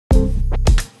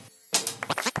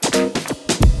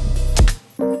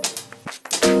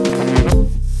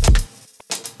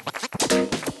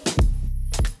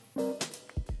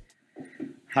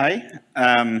Hi,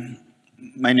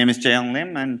 my name is Jaeyoung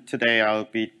Lim, and today I'll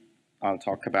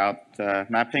talk about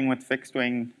mapping with fixed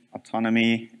wing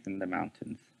autonomy in the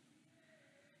mountains.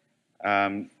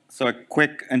 So a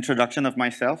quick introduction of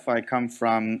myself. I come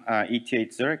from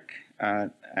ETH Zurich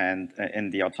and in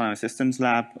the Autonomous Systems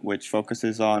Lab, which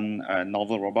focuses on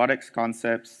novel robotics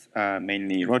concepts,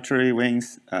 mainly rotary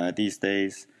wings these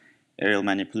days, aerial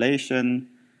manipulation,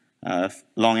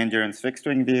 long endurance fixed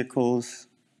wing vehicles,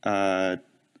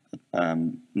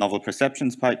 novel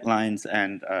perceptions pipelines,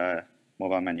 and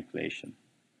mobile manipulation.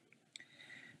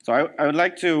 So I would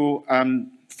like to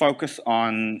focus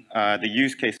on the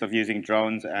use case of using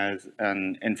drones as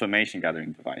an information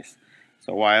gathering device.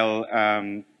 So while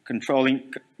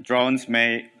controlling drones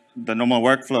the normal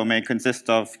workflow may consist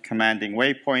of commanding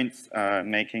waypoints,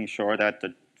 making sure that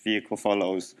the vehicle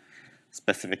follows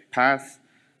specific paths,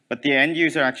 but the end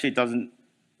user actually doesn't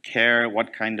care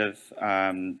what kind of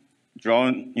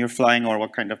drone you're flying or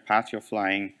what kind of path you're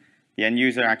flying. The end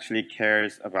user actually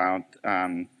cares about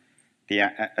the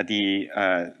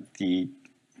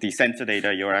sensor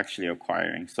data you're actually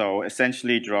acquiring. So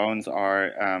essentially, drones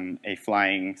are a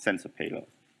flying sensor payload.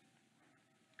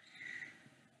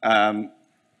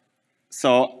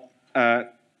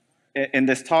 In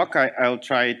this talk, I'll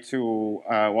try to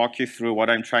walk you through what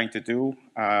I'm trying to do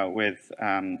with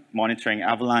monitoring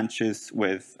avalanches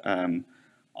with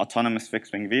autonomous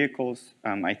fixed-wing vehicles.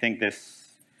 I think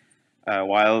this,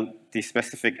 while the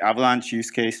specific avalanche use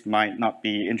case might not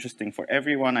be interesting for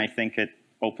everyone, I think it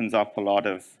opens up a lot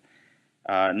of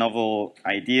novel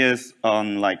ideas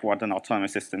on like what an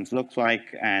autonomous systems looks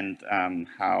like and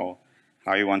how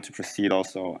you want to proceed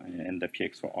also in the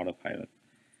PX4 Autopilot.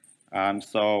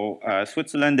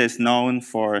 Switzerland is known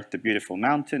for the beautiful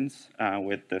mountains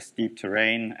with the steep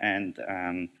terrain, and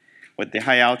with the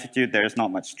high altitude, there's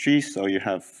not much trees, so you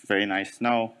have very nice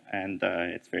snow, and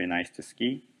it's very nice to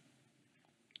ski.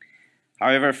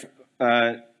 However,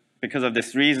 because of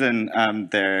this reason,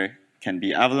 there can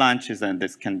be avalanches, and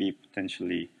this can be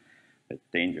potentially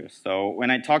dangerous. So when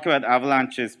I talk about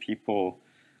avalanches, people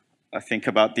think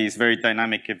about these very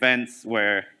dynamic events,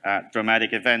 where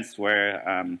dramatic events,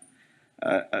 where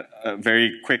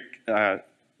very quick,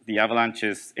 the avalanche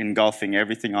is engulfing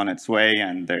everything on its way,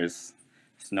 and there's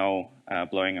snow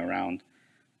blowing around.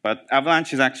 But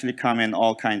avalanches actually come in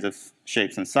all kinds of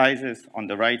shapes and sizes. On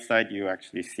the right side, you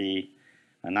actually see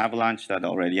an avalanche that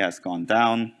already has gone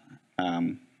down.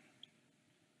 And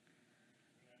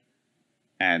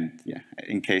yeah,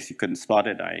 in case you couldn't spot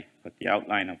it, I put the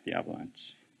outline of the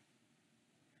avalanche.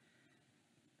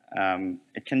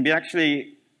 It can be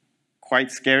actually quite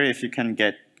scary if you can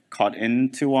get caught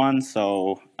into one.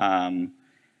 So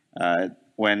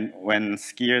when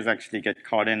skiers actually get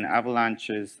caught in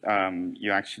avalanches,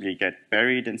 you actually get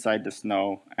buried inside the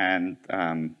snow, and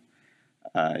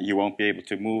you won't be able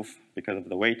to move because of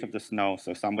the weight of the snow.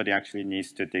 So somebody actually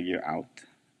needs to dig you out.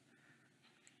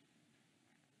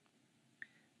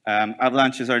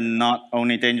 Avalanches are not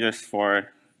only dangerous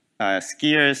for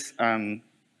skiers,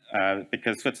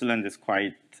 because Switzerland is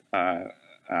quite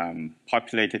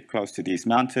populated close to these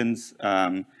mountains.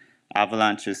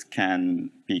 Avalanches can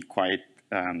be quite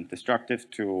destructive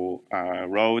to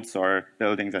roads or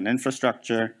buildings and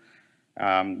infrastructure.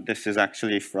 This is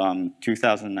actually from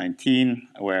 2019,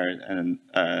 where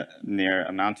near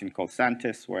a mountain called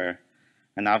Santis, where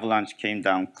an avalanche came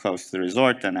down close to the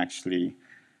resort and actually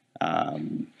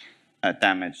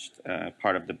damaged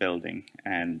part of the building.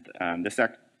 And this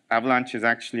avalanches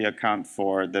actually account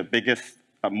for the biggest,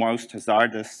 most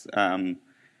hazardous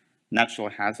natural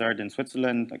hazard in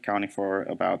Switzerland, accounting for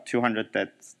about 200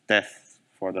 deaths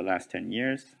for the last 10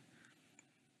 years.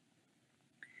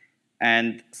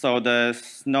 And so the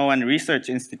Snow and Research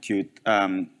Institute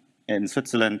in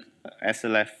Switzerland,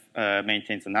 SLF,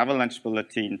 maintains an avalanche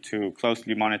bulletin to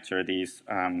closely monitor these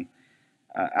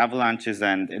avalanches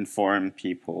and inform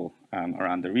people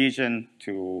around the region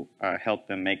to help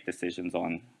them make decisions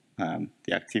on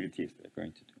the activities they're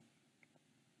going to do.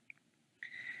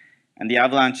 And the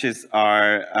avalanches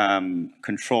are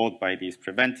controlled by these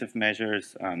preventive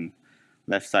measures.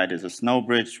 Left side is a snow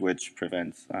bridge, which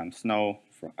prevents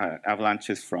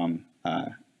avalanches from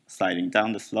sliding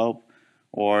down the slope.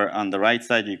 Or on the right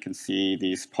side, you can see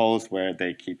these poles where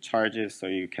they keep charges, so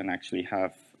you can actually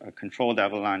have controlled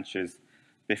avalanches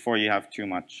before you have too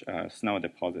much snow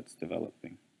deposits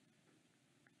developing.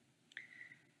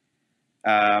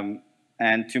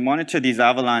 And to monitor these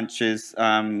avalanches,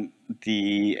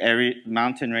 the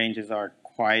mountain ranges are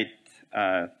quite,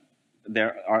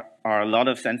 there are a lot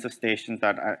of sensor stations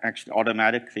that are actually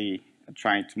automatically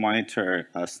trying to monitor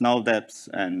snow depths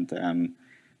and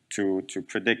to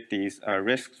predict these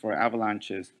risks for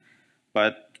avalanches,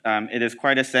 but it is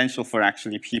quite essential for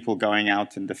actually people going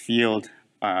out in the field,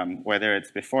 whether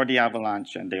it's before the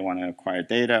avalanche and they want to acquire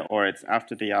data, or it's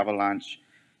after the avalanche,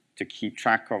 to keep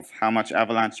track of how much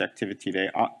avalanche activity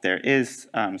there is,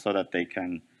 so that they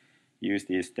can use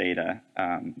these data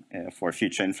for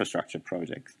future infrastructure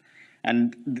projects.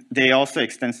 And they also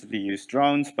extensively use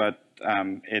drones, but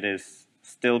it is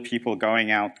still people going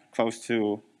out close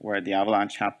to where the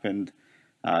avalanche happened,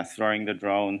 throwing the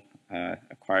drone,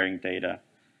 acquiring data.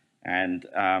 And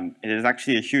it is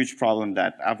actually a huge problem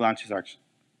that avalanches are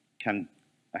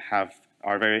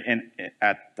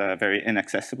very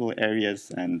inaccessible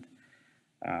areas, and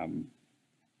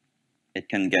it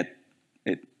can get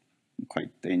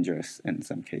quite dangerous in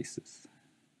some cases.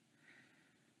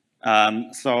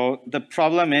 So the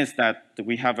problem is that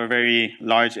we have a very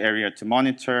large area to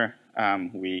monitor.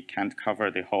 We can't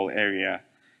cover the whole area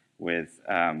with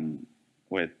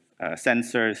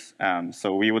sensors.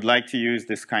 So we would like to use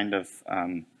this kind of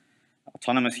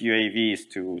autonomous UAVs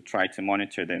to try to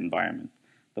monitor the environment.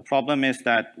 The problem is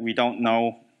that we don't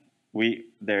know,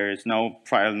 there is no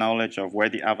prior knowledge of where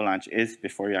the avalanche is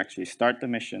before you actually start the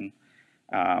mission,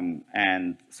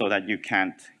 and so that you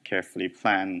can't carefully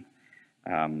plan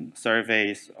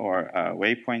surveys or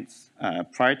waypoints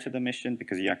prior to the mission,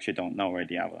 because you actually don't know where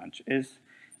the avalanche is.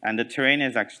 And the terrain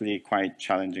is actually quite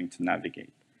challenging to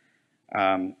navigate.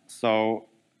 While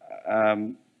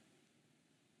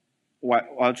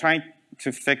trying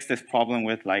to fix this problem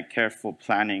with careful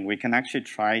planning, we can actually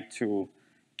try to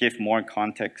give more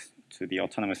context to the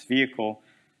autonomous vehicle,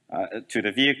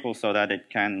 so that it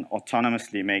can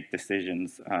autonomously make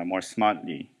decisions more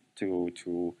smartly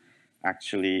to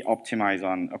actually optimize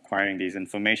on acquiring these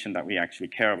information that we actually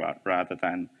care about, rather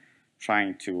than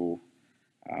trying to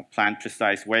plan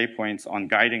precise waypoints on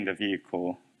guiding the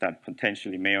vehicle that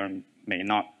potentially may or may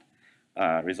not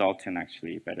result in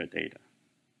actually better data.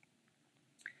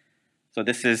 So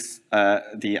this is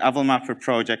the AvalMapper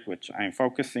project, which I'm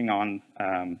focusing on.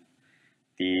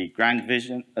 The grand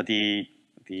vision, the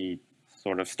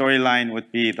sort of storyline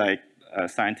would be like a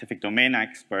scientific domain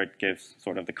expert gives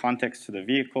sort of the context to the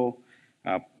vehicle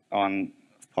on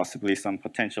possibly some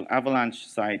potential avalanche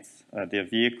sites. The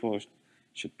vehicle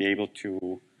should be able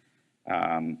to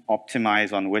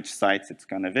optimize on which sites it's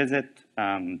going to visit,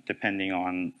 depending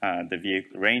on the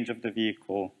range of the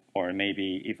vehicle, or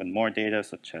maybe even more data,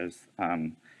 such as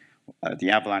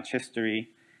the avalanche history.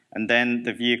 And then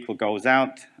the vehicle goes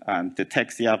out,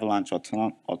 detects the avalanche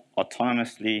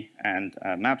autonomously, and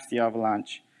maps the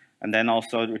avalanche, and then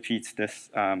also repeats this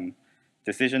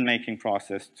decision-making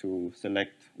process to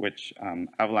select which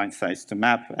avalanche sites to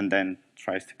map, and then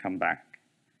tries to come back.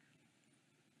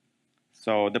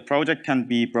 So the project can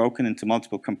be broken into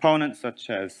multiple components, such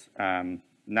as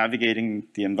navigating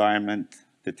the environment,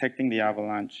 detecting the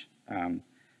avalanche,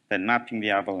 then mapping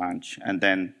the avalanche, and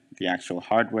then the actual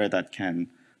hardware that can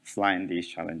fly in these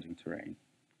challenging terrain.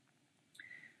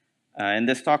 In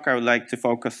this talk, I would like to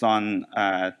focus on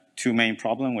two main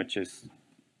problems, which is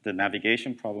the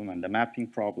navigation problem and the mapping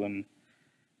problem.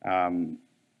 And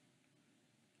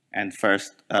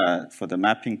first, for the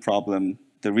mapping problem,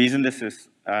 the reason this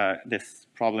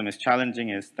problem is challenging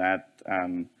is that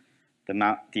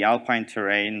the alpine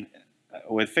terrain,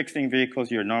 with fixed-wing vehicles,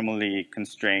 you're normally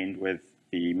constrained with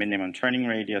the minimum turning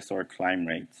radius or climb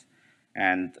rates.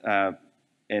 And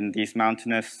in these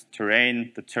mountainous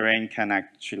terrain, the terrain can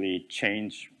actually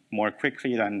change more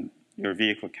quickly than your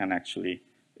vehicle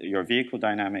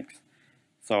dynamics.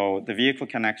 So the vehicle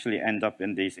can actually end up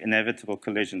in these inevitable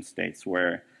collision states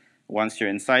where once you're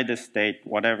inside this state,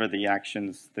 whatever the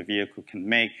actions the vehicle can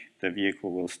make, the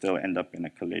vehicle will still end up in a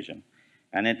collision.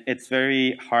 And it's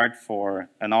very hard for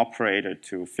an operator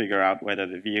to figure out whether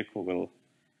the vehicle will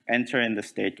enter in the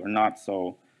state or not.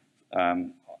 So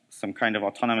some kind of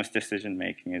autonomous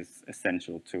decision-making is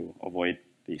essential to avoid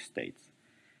these states.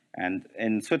 And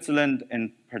in Switzerland,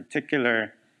 in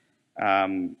particular,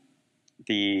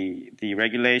 the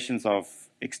regulations of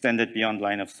extended beyond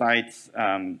line of sight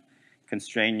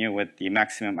constrain you with the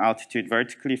maximum altitude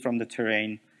vertically from the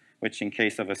terrain, which in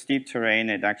case of a steep terrain,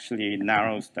 it actually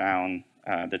narrows down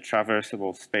the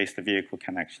traversable space the vehicle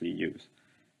can actually use.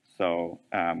 So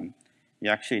you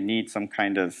actually need some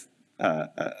kind of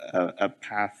a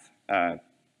path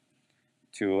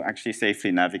to actually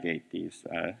safely navigate these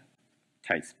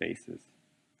tight spaces.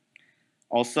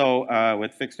 Also,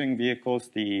 with fixed-wing vehicles,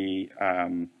 the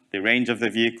range of the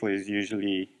vehicle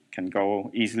can go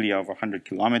easily over 100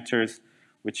 kilometers,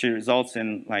 which results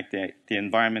in the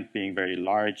environment being very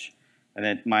large, and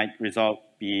it might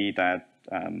be that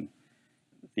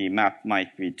the map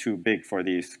might be too big for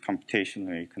these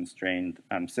computationally constrained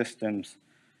systems.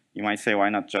 You might say, why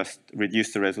not just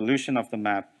reduce the resolution of the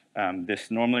map?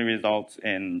 This normally results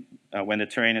in, when the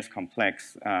terrain is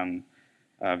complex, a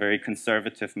very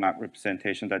conservative map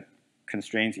representation that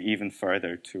constrains even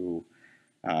further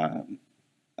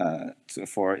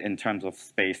in terms of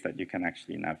space that you can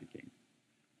actually navigate.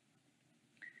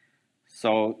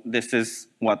 So this is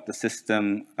what the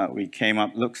system we came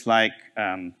up looks like.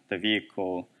 The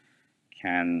vehicle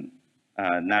can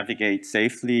navigate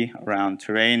safely around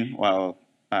terrain while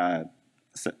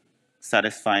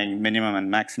satisfying minimum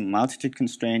and maximum altitude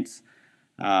constraints.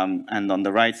 And on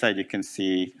the right side, you can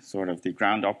see sort of the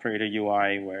ground operator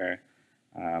UI, where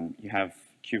you have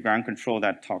Q ground control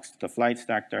that talks to the flight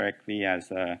stack directly as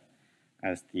the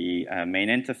main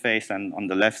interface. And on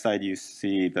the left side, you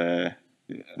see the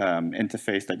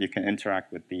interface that you can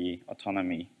interact with the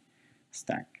autonomy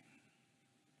stack.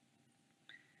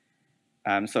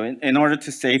 So in order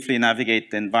to safely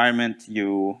navigate the environment,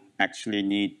 you actually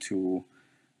need to,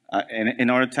 in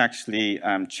order to actually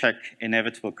check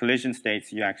inevitable collision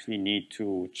states, you actually need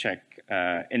to check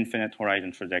infinite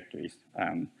horizon trajectories.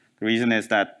 The reason is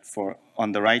that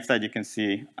on the right side, you can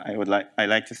see, I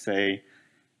like to say,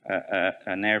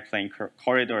 an airplane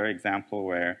corridor example,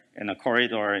 where in a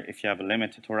corridor, if you have a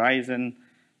limited horizon,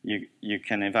 you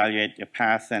can evaluate your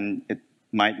path, and it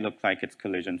might look like it's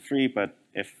collision-free, but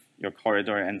if your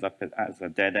corridor ends up as a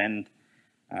dead end,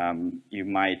 you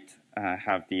might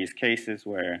have these cases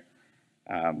where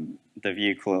the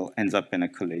vehicle ends up in a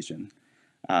collision.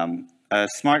 A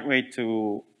smart way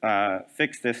to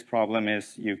fix this problem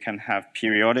is you can have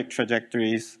periodic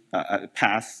trajectories,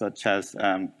 paths such as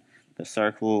the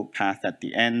circle path at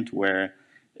the end, where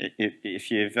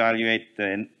if you evaluate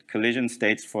the collision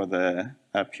states for the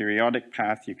periodic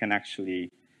path, you can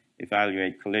actually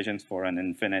evaluate collisions for an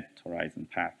infinite horizon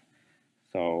path.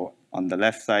 So on the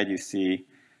left side, you see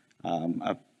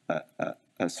a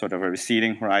sort of a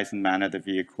receding horizon manner, the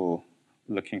vehicle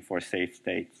looking for safe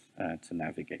states to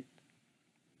navigate.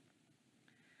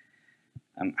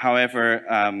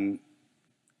 However,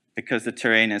 because the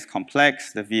terrain is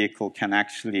complex, the vehicle can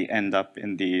actually end up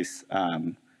in these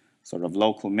sort of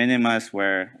local minimas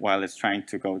where, while it's trying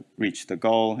to reach the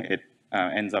goal, it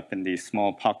ends up in these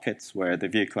small pockets where the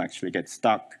vehicle actually gets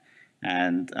stuck,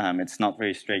 and it's not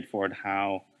very straightforward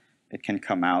how it can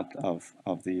come out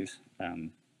of these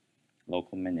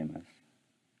local minimas.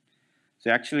 So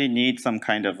you actually need some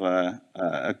kind of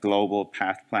a global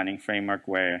path planning framework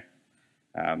where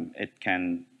it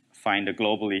can find a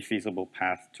globally feasible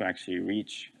path to actually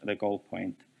reach the goal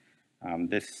point. On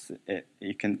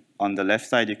the left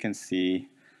side, you can see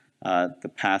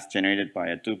the path generated by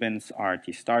a Dubin's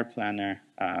RT star planner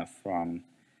from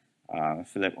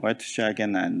Philipp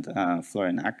Oettschegen and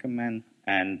Florian Ackermann.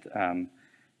 And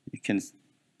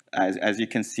as you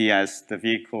can see, as the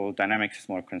vehicle dynamics is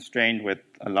more constrained with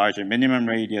a larger minimum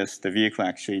radius, the vehicle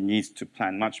actually needs to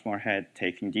plan much more ahead,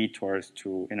 taking detours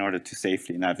in order to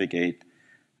safely navigate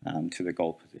to the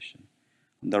goal position.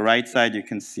 On the right side, you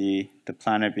can see the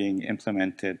planner being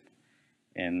implemented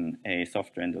in a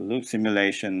software-in-the-loop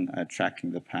simulation,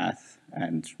 tracking the path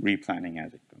and replanning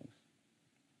as it goes.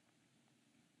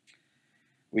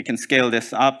 We can scale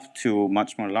this up to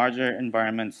much more larger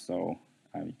environments. So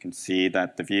you can see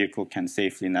that the vehicle can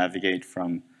safely navigate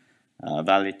from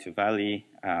valley to valley.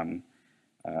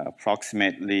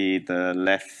 Approximately the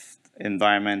left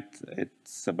environment,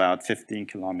 it's about 15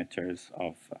 kilometers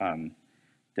of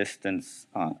distance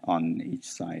on each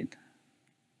side.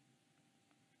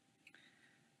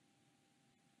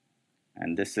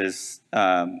 And this is,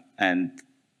 to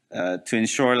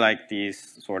ensure like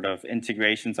these sort of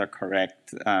integrations are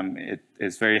correct, it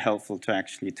is very helpful to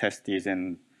actually test these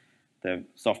in the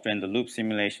software-in-the-loop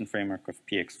simulation framework of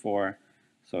PX4.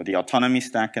 So the autonomy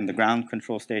stack and the ground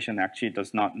control station actually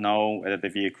does not know whether the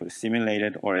vehicle is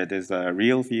simulated or it is a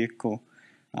real vehicle.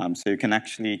 So you can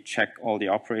actually check all the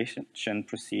operation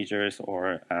procedures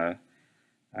or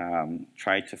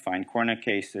try to find corner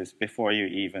cases before you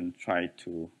even try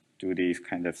to do these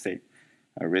kind of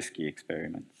risky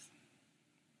experiments.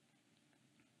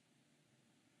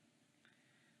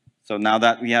 So now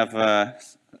that we have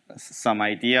some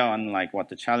idea on like what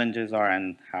the challenges are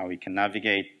and how we can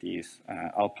navigate these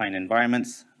alpine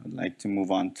environments, I'd like to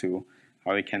move on to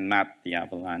how we can map the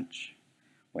avalanche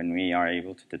when we are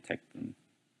able to detect them.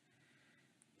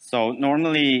 So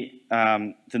normally,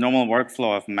 the normal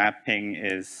workflow of mapping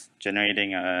is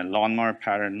generating a lawnmower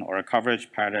pattern or a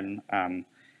coverage pattern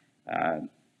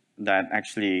that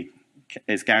actually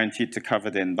is guaranteed to cover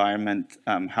the environment.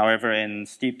 However, in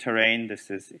steep terrain, this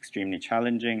is extremely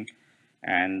challenging.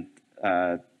 And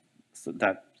so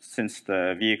that since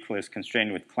the vehicle is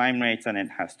constrained with climb rates and it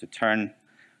has to turn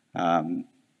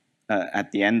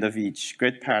at the end of each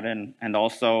grid pattern, and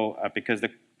also because the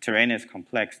terrain is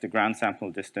complex, the ground sample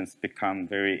distance become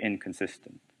very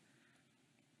inconsistent.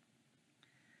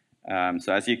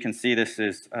 So as you can see, this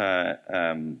is a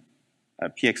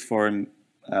PX4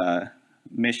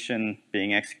 mission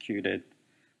being executed,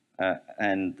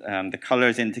 and the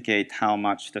colors indicate how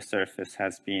much the surface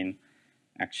has been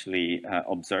actually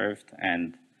observed.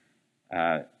 And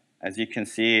as you can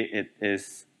see, it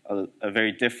is a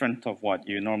very different of what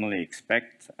you normally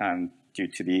expect due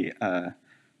to the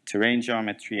terrain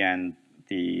geometry and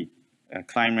the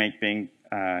climb rate being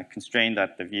constrained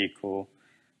at the vehicle.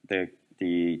 The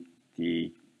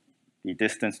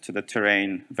distance to the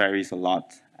terrain varies a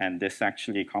lot, and this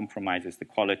actually compromises the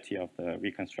quality of the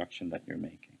reconstruction that you're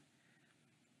making.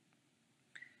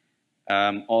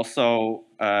 Also,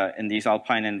 in these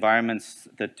alpine environments,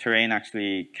 the terrain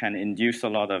actually can induce a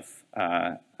lot of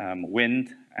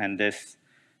wind, and this,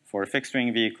 for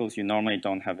fixed-wing vehicles, you normally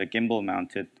don't have a gimbal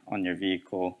mounted on your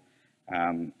vehicle,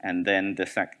 and then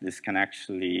this can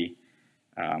actually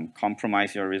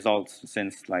compromise your results,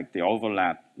 since like the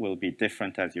overlap will be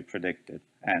different as you predicted.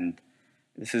 And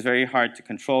this is very hard to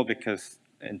control because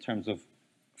in terms of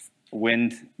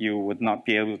wind, you would not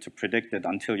be able to predict it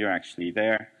until you're actually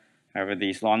there. However,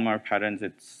 these lawnmower patterns,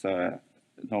 it's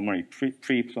normally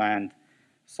pre-planned.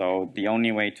 So the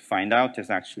only way to find out is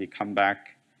actually come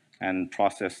back and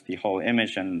process the whole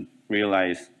image and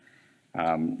realize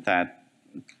that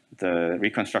the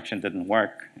reconstruction didn't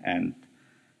work. And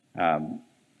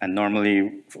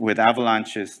normally with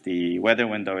avalanches, the weather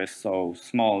window is so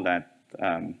small that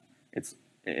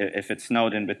if it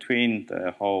snowed in between,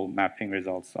 the whole mapping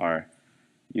results are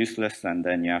useless, and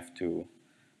then you have to,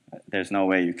 there's no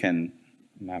way you can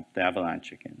map the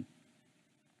avalanche again.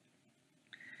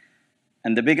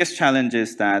 And the biggest challenge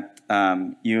is that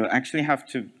you actually have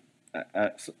to,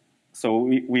 so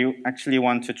we actually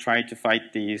want to try to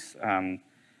fight these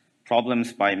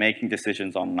problems by making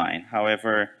decisions online.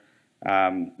 However,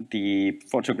 the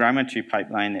photogrammetry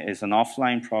pipeline is an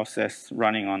offline process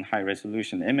running on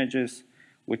high-resolution images,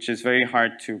 which is very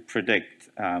hard to predict.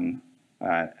 And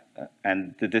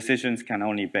the decisions can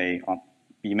only be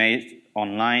made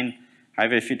online.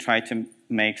 However, if you try to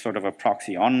make sort of a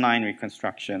proxy online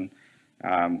reconstruction,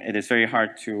 it is very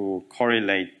hard to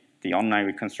correlate the online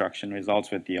reconstruction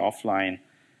results with the offline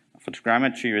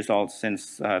photogrammetry results,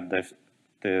 since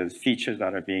the features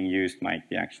that are being used might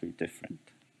be actually different.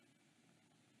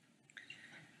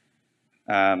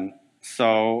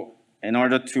 So in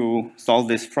order to solve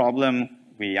this problem,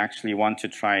 we actually want to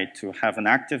try to have an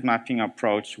active mapping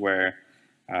approach where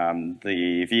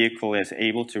the vehicle is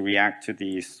able to react to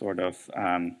these sort of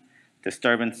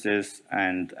disturbances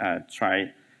and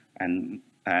try and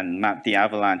map the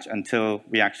avalanche until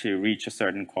we actually reach a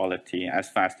certain quality as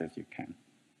fast as you can.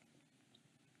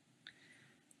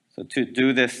 So to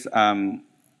do this,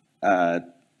 I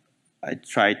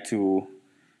tried to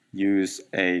use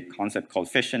a concept called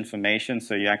fish information.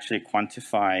 So you actually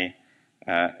quantify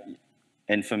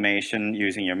information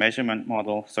using your measurement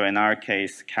model. So in our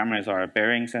case, cameras are a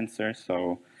bearing sensor.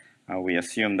 So we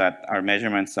assume that our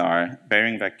measurements are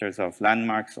bearing vectors of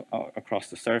landmarks across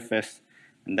the surface.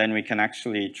 And then we can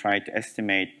actually try to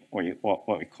estimate what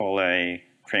we call a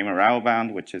Kramer-Rao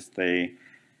bound, which is the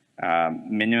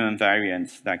minimum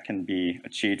variance that can be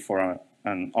achieved for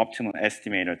an optimal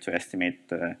estimator to estimate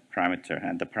the parameter.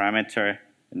 And the parameter,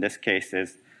 in this case,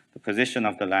 is the position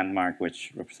of the landmark,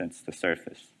 which represents the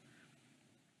surface.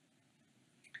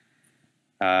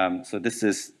 So this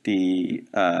is the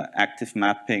active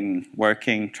mapping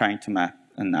working, trying to map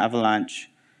an avalanche.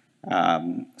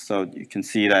 So you can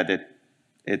see that it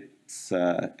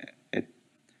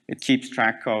keeps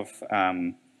track of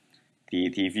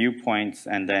the viewpoints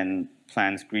and then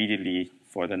plans greedily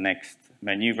for the next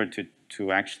maneuver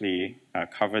to actually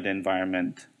cover the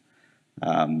environment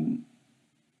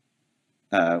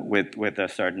with a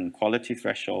certain quality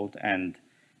threshold. And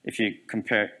if you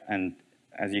compare, and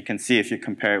as you can see, if you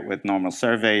compare it with normal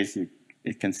surveys,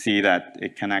 you can see that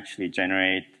it can actually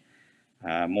generate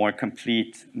more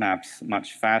complete maps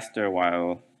much faster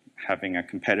while having a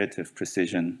competitive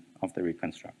precision of the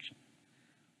reconstruction.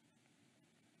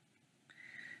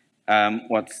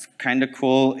 What's kind of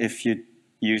cool if you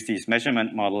use these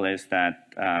measurement model is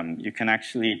that you can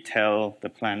actually tell the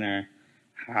planner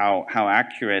how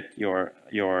accurate your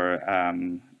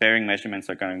bearing measurements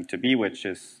are going to be, which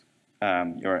is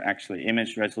your actually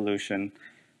image resolution.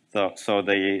 So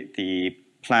the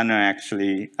planner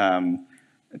actually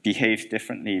behaves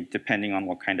differently depending on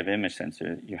what kind of image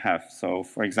sensor you have. So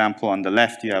for example, on the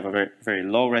left, you have a very, very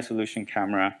low resolution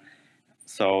camera.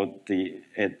 So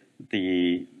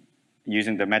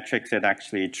using the metrics, it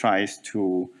actually tries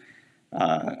to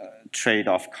trade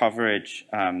off coverage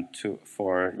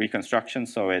for reconstruction.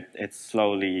 So it's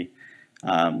slowly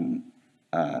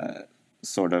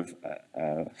sort of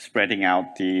spreading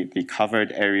out the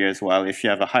covered areas. While if you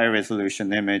have a higher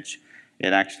resolution image,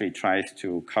 it actually tries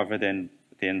to cover the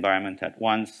environment at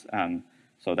once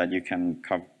so that you can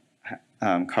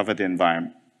cover the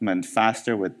environment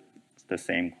faster with the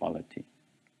same quality.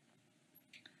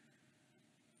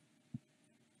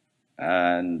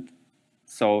 And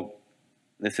so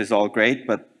this is all great,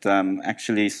 but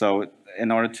actually, so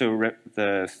in order to,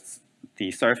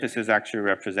 the surface is actually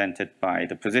represented by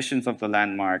the positions of the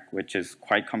landmark, which is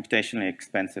quite computationally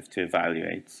expensive to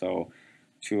evaluate. So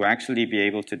to actually be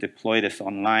able to deploy this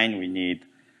online, we need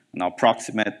an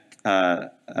approximate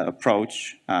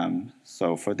approach.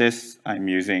 So for this, I'm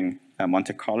using a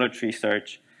Monte Carlo tree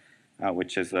search,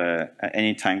 which is an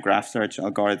anytime graph search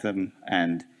algorithm,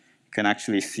 and you can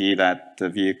actually see that the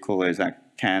vehicle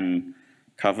can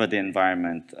cover the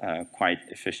environment quite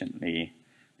efficiently,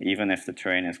 even if the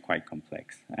terrain is quite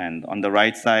complex. And on the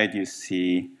right side, you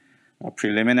see a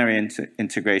preliminary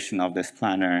integration of this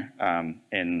planner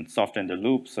in software in the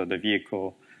loop. So the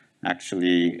vehicle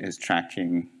actually is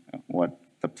tracking what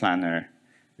the planner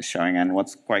is showing. And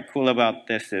what's quite cool about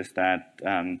this is that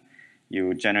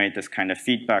you generate this kind of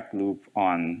feedback loop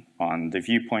on the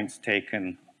viewpoints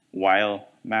taken while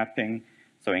mapping.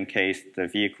 So in case the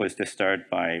vehicle is disturbed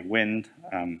by wind,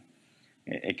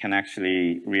 it can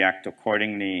actually react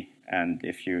accordingly. And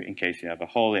in case you have a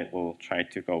hole, it will try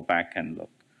to go back and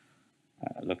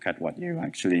look at what you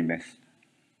actually missed.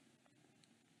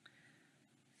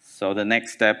 So the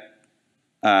next step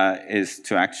is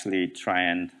to actually try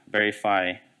and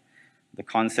verify the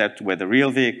concept with a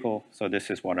real vehicle. So this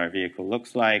is what our vehicle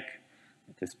looks like.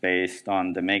 It is based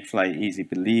on the Makefly Easy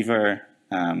Believer.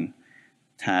 It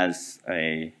has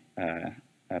a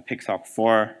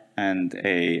PX4 and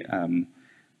a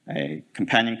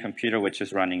companion computer which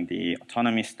is running the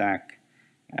Autonomy stack,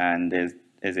 and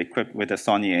is equipped with a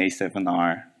Sony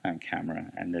A7R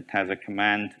camera. And it has a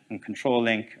command and control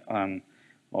link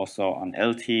also on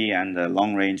LT and a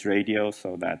long-range radio,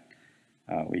 so that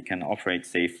we can operate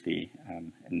safely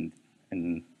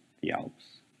in the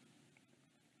Alps.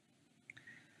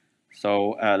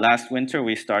 So last winter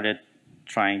we started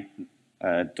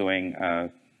doing a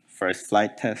first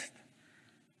flight test.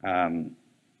 And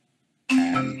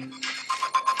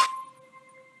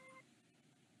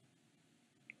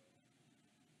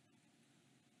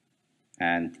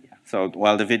yeah, so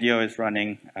while the video is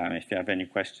running, if you have any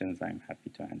questions, I'm happy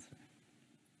to answer.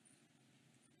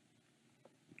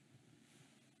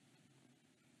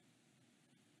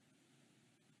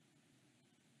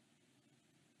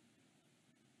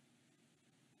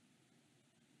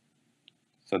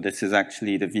 So this is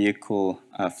actually the vehicle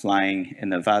flying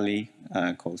in a valley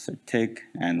called Zurich,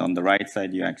 and on the right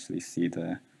side you actually see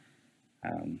the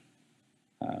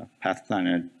path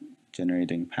planner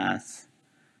generating paths.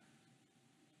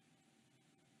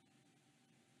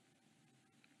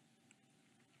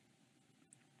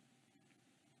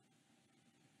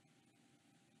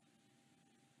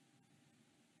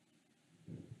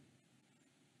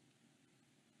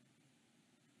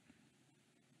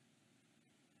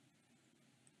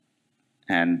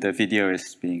 And the video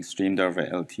is being streamed over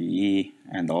LTE,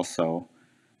 and also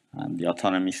the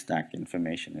Autonomy stack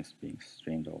information is being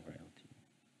streamed over LTE.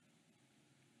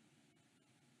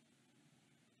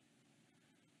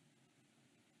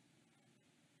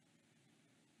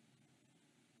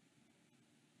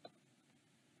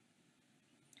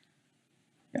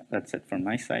 Yeah, that's it from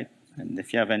my side. And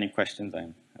if you have any questions,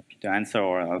 I'm happy to answer,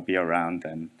 or I'll be around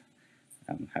and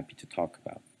I'm happy to talk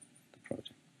about the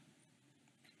project.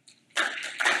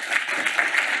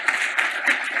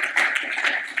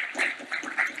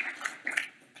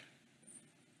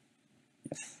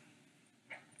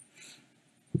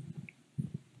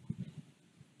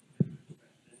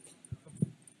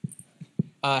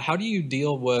 How do you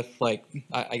deal with, like,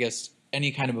 I guess,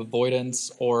 any kind of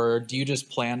avoidance, or do you just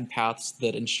plan paths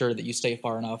that ensure that you stay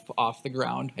far enough off the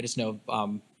ground? I just know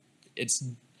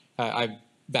I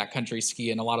backcountry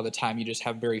ski, and a lot of the time you just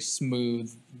have very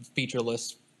smooth,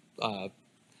 featureless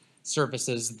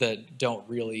surfaces that don't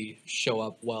really show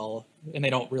up well, and they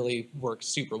don't really work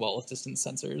super well with distance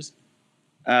sensors.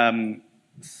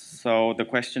 So the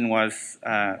question was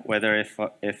whether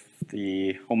if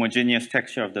the homogeneous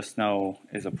texture of the snow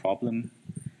is a problem.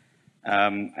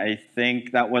 I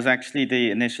think that was actually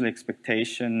the initial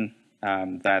expectation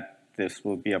that this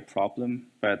will be a problem,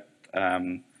 but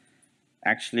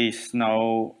actually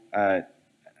snow,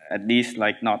 at least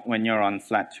like not when you're on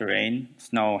flat terrain,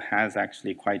 snow has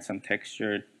actually quite some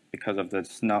texture because of the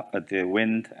snow, the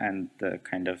wind and the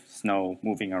kind of snow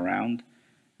moving around.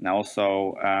 And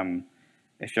also,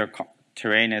 if your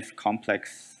terrain is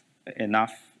complex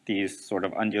enough, these sort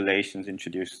of undulations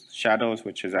introduce shadows,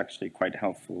 which is actually quite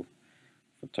helpful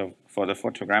for the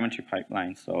photogrammetry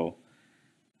pipeline. So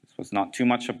this was not too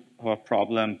much of a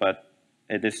problem, but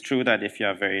it is true that if you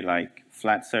have very like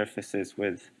flat surfaces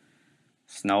with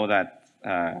snow that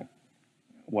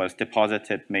was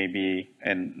deposited maybe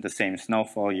in the same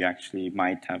snowfall, you actually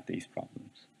might have these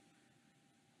problems.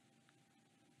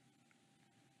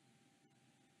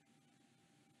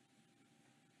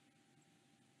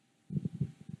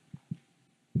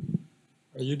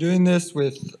 Are you doing this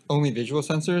with only visual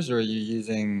sensors, or are you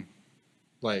using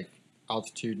like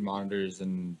altitude monitors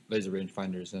and laser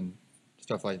rangefinders and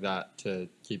stuff like that to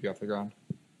keep you off the ground?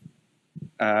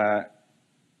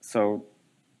 So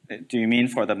do you mean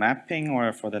for the mapping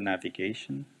or for the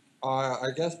navigation? I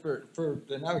guess for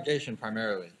the navigation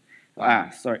primarily.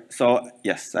 Sorry. So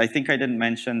yes, I think I didn't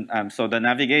mention. So the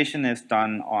navigation is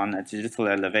done on a digital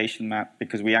elevation map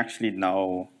because we actually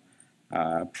know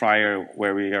prior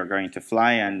where we are going to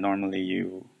fly, and normally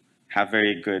you have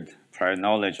very good prior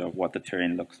knowledge of what the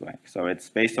terrain looks like. So it's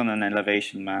based on an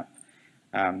elevation map.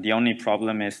 The only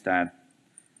problem is that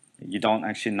you don't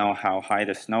actually know how high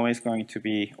the snow is going to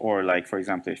be, or like, for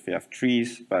example, if you have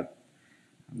trees, but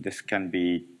this can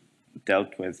be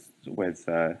dealt with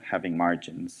having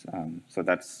margins. So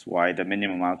that's why the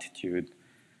minimum altitude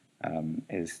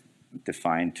is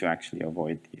defined to actually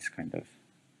avoid these kind of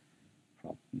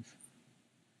problems.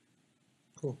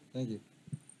 Cool, thank you.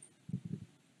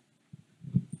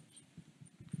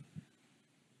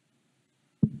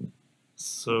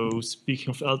 So speaking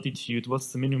of altitude,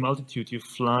 what's the minimum altitude you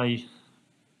fly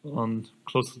on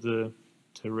close to the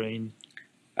terrain?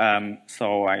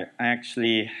 So I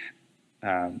actually,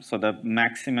 so the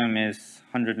maximum is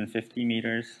 150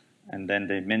 meters, and then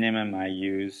the minimum I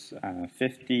use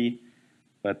 50,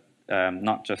 but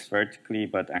not just vertically,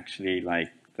 but actually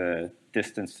like the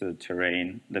distance to the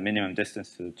terrain, the minimum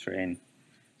distance to the terrain.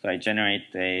 So I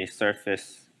generate a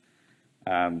surface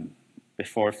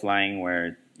before flying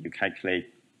where you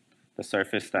calculate the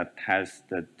surface that has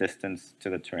the distance to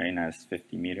the terrain as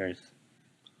 50 meters,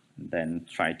 and then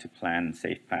try to plan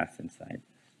safe paths inside.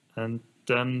 And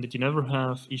then did you never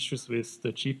have issues with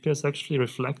the GPS actually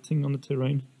reflecting on the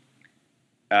terrain?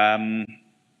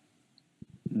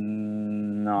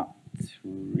 Not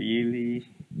really.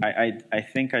 I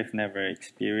think I've never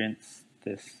experienced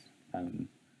this,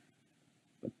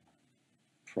 but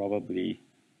probably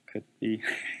could be.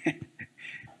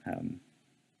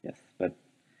 Yes, but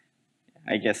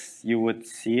I guess you would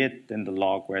see it in the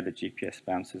log where the GPS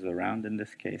bounces around in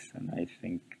this case, and I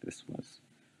think this was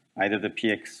either the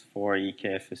PX4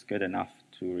 EKF is good enough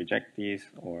to reject these,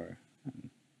 or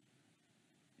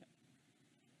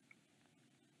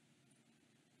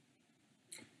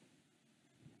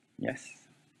yes.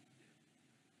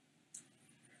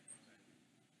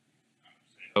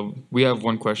 We have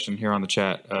one question here on the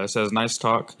chat. It says, nice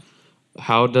talk.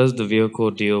 How does the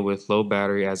vehicle deal with low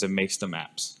battery as it makes the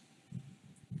maps?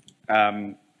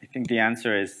 I think the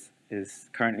answer is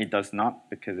currently does not,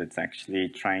 because it's actually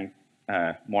trying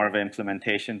more of an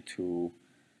implementation to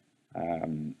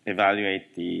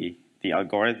evaluate the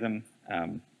algorithm.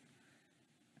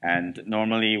 And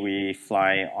normally we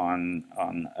fly on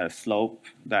a slope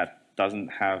that doesn't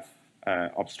have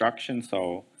obstruction,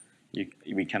 so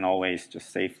we can always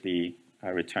just safely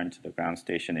return to the ground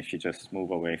station if you just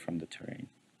move away from the terrain.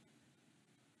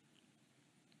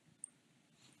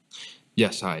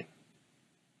 Yes, hi.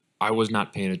 I was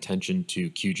not paying attention to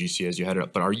QGC as you had it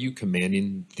up, but are you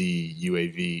commanding the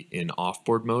UAV in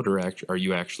offboard mode, or are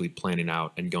you actually planning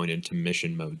out and going into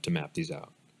mission mode to map these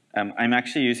out? I'm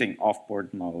actually using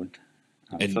offboard mode.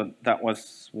 So that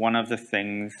was one of the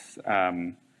things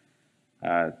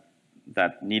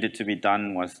that needed to be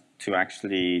done, was to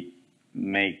actually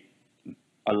enable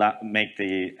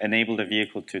the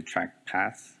vehicle to track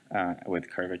paths with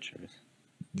curvatures.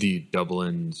 The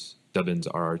Dublin's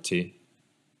RRT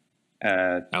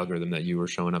algorithm that you were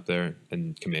showing up there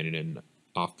and commanding in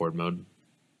offboard mode?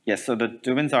 Yes, so the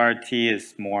Dublin's RRT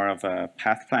is more of a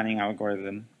path planning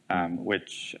algorithm,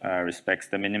 which respects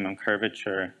the minimum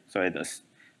curvature. So it's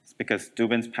because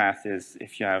Dublin's path is,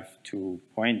 if you have 2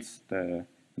 points, the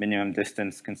minimum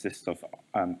distance consists of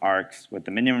arcs with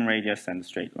the minimum radius and the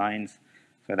straight lines.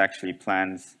 So it actually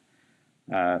plans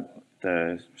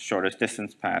the shortest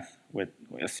distance path, with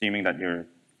assuming that you're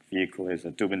vehicle is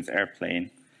a Dubin's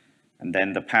airplane. And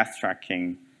then the path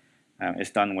tracking is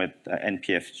done with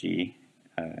NPFG,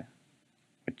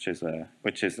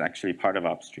 which is actually part of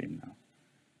upstream now.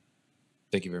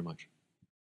 Thank you very much.